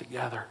all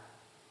together.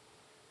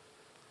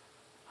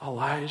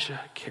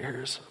 Elijah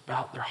cares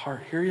about their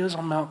heart. Here he is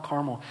on Mount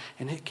Carmel,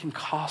 and it can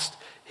cost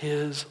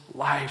his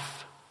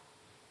life.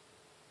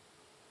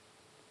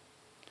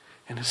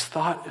 And his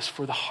thought is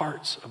for the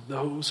hearts of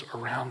those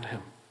around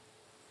him,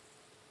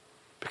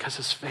 because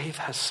his faith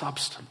has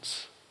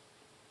substance.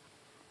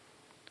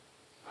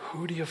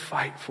 Who do you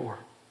fight for?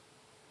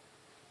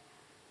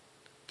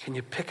 Can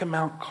you pick a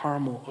Mount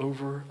Carmel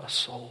over a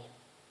soul?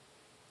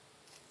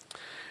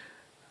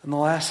 And the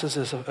last is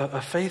this,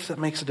 a faith that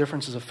makes a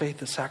difference is a faith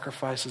that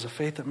sacrifices. A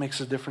faith that makes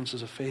a difference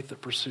is a faith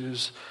that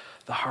pursues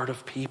the heart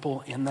of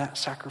people in that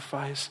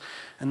sacrifice.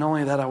 And not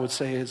only that, I would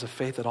say, is a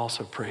faith that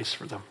also prays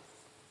for them.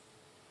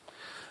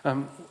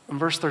 In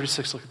verse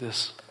 36, look at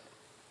this.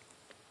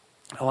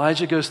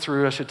 Elijah goes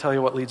through, I should tell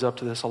you what leads up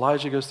to this.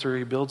 Elijah goes through,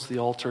 he builds the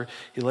altar,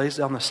 he lays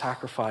down the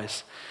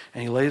sacrifice,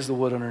 and he lays the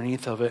wood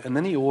underneath of it. And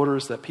then he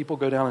orders that people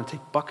go down and take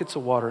buckets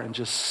of water and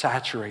just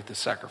saturate the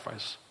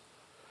sacrifice.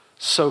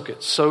 Soak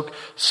it. Soak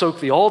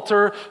the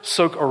altar,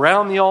 soak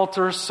around the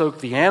altar, soak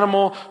the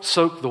animal,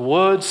 soak the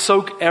wood,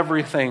 soak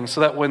everything,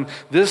 so that when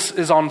this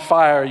is on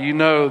fire, you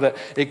know that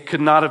it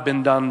could not have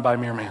been done by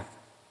mere man.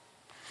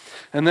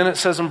 And then it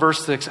says in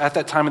verse 6, at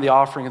that time of the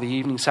offering of the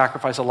evening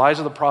sacrifice,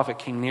 Elijah the prophet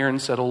came near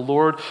and said, O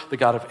Lord, the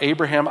God of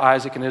Abraham,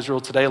 Isaac, and Israel,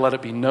 today let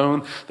it be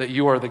known that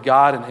you are the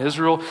God in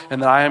Israel,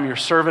 and that I am your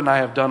servant, and I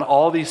have done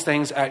all these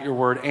things at your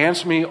word.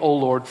 Answer me, O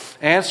Lord,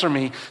 answer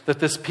me, that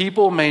this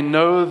people may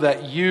know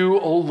that you,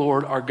 O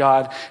Lord, are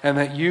God, and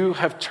that you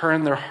have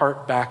turned their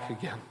heart back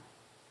again.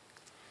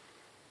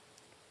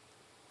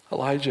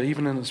 Elijah,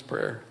 even in his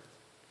prayer,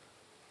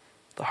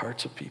 the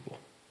hearts of people.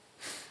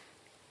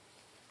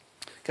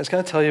 Guys, can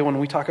I tell you, when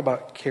we talk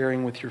about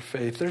caring with your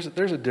faith,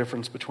 there's a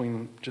difference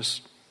between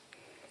just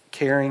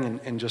caring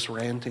and just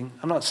ranting.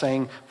 I'm not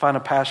saying find a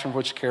passion for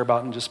what you care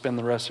about and just spend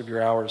the rest of your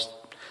hours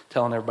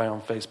telling everybody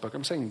on Facebook.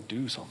 I'm saying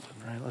do something,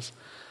 right?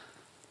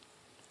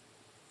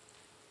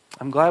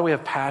 I'm glad we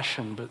have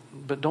passion,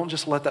 but don't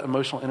just let that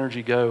emotional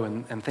energy go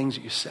and things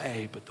that you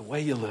say, but the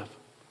way you live,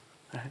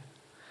 right?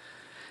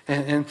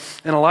 And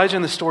Elijah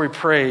in the story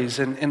prays,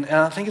 and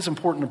I think it's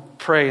important to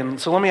pray. And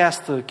so let me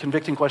ask the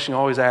convicting question you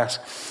always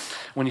ask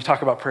when you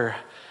talk about prayer.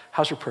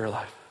 How's your prayer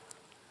life?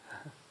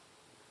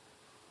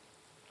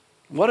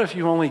 What if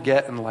you only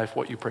get in life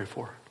what you pray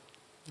for?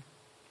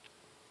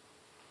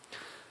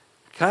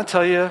 Can I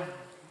tell you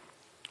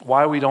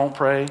why we don't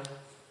pray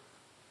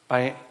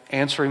by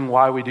answering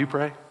why we do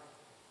pray?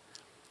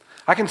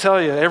 I can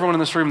tell you, everyone in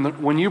this room, that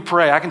when you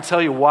pray, I can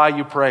tell you why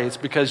you pray. It's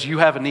because you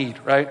have a need,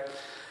 right?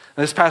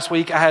 This past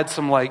week, I had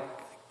some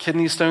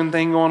kidney stone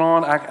thing going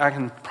on. I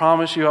can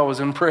promise you I was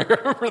in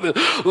prayer for the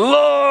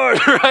Lord,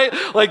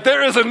 right?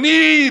 There is a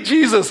need,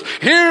 Jesus,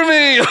 hear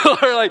me.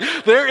 Lord,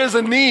 there is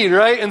a need,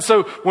 right? And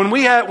so when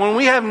we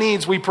have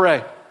needs, we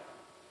pray.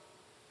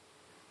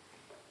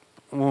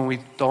 When we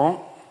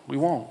don't, we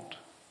won't.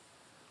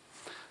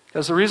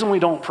 Because the reason we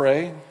don't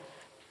pray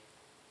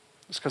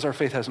is because our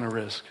faith has no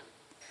risk.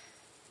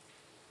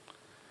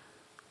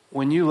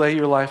 When you lay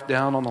your life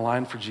down on the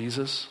line for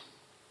Jesus,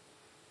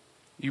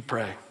 you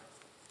pray.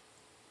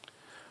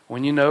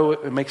 When you know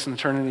it makes an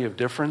eternity of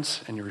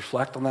difference and you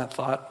reflect on that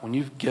thought, when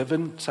you've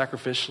given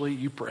sacrificially,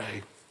 you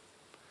pray.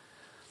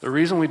 The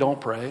reason we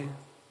don't pray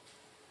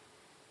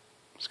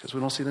is because we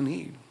don't see the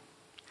need.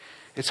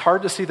 It's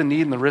hard to see the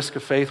need and the risk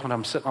of faith when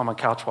I'm sitting on my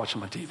couch watching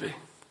my TV.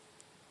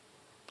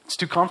 It's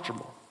too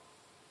comfortable.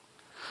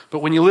 But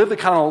when you live the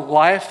kind of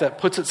life that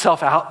puts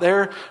itself out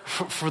there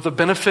for the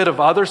benefit of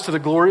others, to the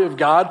glory of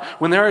God,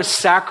 when there is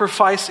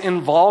sacrifice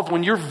involved,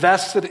 when you're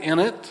vested in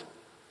it,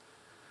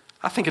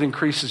 I think it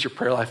increases your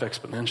prayer life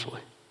exponentially.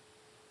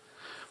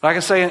 But I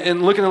can say,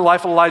 in looking at the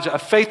life of Elijah, a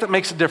faith that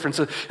makes a difference.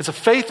 It's a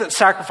faith that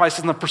sacrifices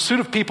in the pursuit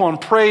of people and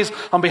prays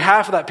on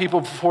behalf of that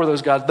people before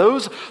those gods.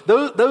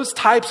 Those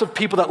types of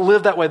people that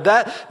live that way,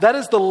 that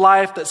is the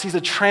life that sees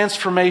a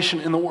transformation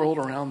in the world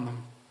around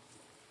them.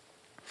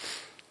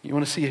 You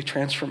want to see a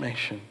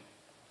transformation?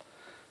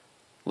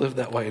 Live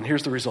that way. And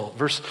here's the result.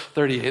 Verse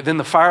 38. Then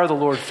the fire of the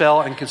Lord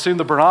fell and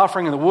consumed the burnt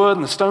offering and the wood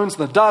and the stones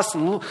and the dust,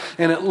 and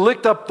it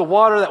licked up the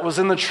water that was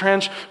in the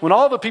trench. When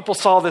all the people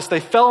saw this,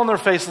 they fell on their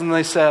faces and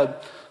they said,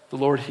 "The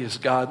Lord, He is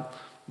God.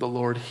 The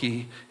Lord,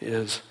 He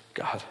is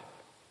God."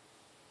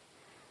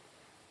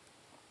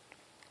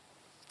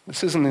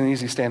 This isn't an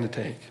easy stand to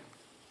take.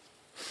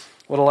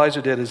 What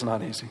Elijah did is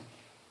not easy.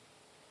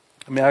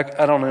 I mean,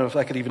 I don't know if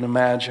I could even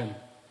imagine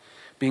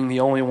being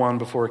the only one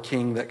before a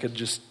king that could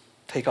just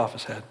take off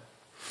his head.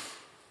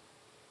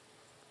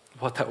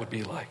 What that would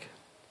be like.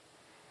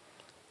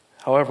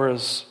 However,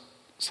 as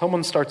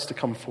someone starts to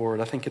come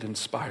forward, I think it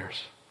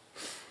inspires.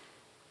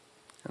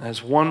 And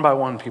as one by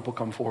one people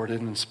come forward,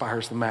 it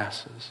inspires the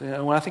masses. You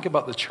know, when I think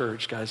about the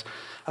church, guys,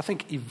 I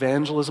think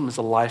evangelism is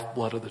the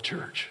lifeblood of the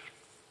church.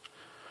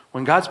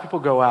 When God's people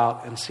go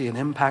out and see an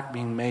impact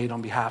being made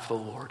on behalf of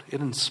the Lord, it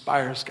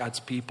inspires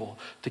God's people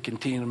to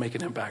continue to make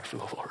an impact for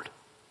the Lord.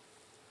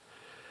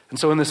 And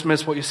so in this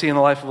midst, what you see in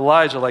the life of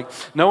Elijah,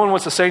 no one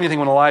wants to say anything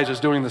when Elijah's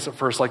doing this at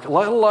first. Let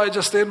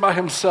Elijah stand by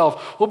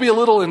himself. We'll be a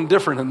little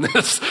indifferent in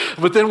this.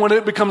 But then when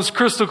it becomes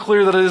crystal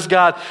clear that it is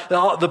God,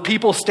 the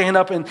people stand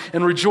up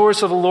and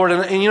rejoice of the Lord.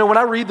 And when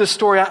I read this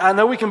story, I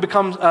know we can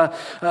become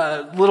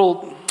a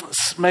little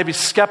maybe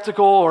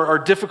skeptical or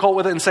difficult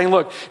with it and saying,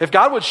 look, if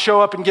God would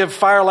show up and give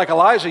fire like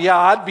Elijah, yeah,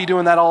 I'd be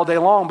doing that all day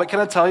long. But can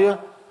I tell you,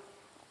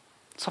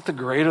 something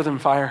greater than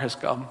fire has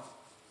come.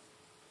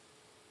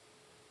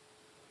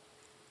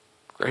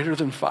 Greater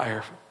than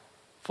fire,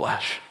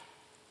 flesh.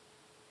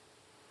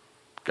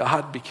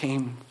 God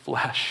became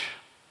flesh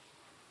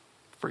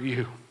for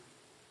you.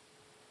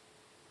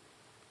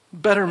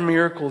 Better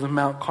miracle than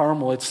Mount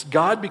Carmel. It's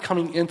God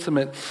becoming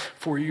intimate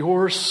for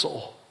your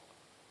soul.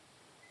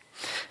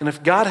 And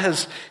if God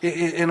has,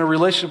 in a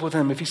relationship with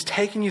Him, if He's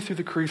taken you through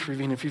the Crete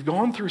ravine, if you've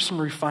gone through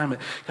some refinement,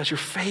 guys, your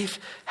faith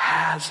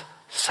has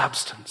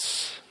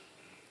substance.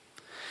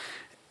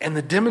 And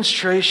the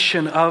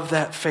demonstration of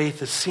that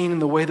faith is seen in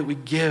the way that we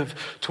give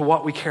to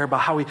what we care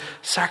about, how we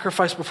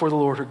sacrifice before the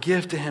Lord or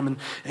give to Him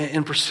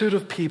in pursuit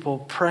of people,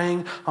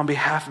 praying on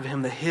behalf of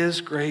Him that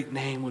His great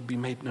name would be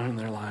made known in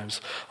their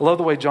lives. I love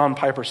the way John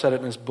Piper said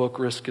it in his book,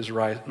 Risk is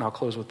Right, and I'll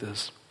close with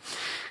this.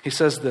 He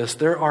says this: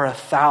 there are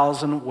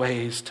 1,000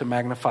 ways to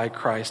magnify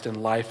Christ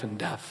in life and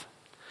death.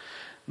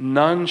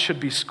 None should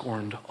be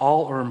scorned.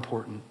 All are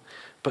important.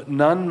 But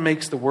none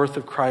makes the worth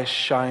of Christ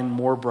shine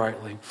more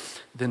brightly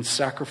than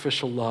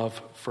sacrificial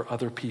love for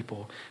other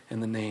people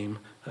in the name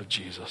of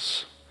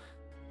Jesus.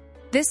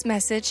 This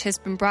message has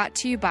been brought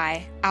to you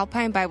by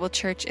Alpine Bible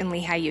Church in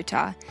Lehi,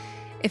 Utah.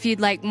 If you'd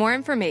like more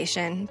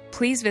information,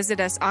 please visit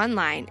us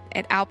online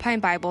at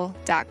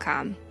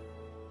alpinebible.com.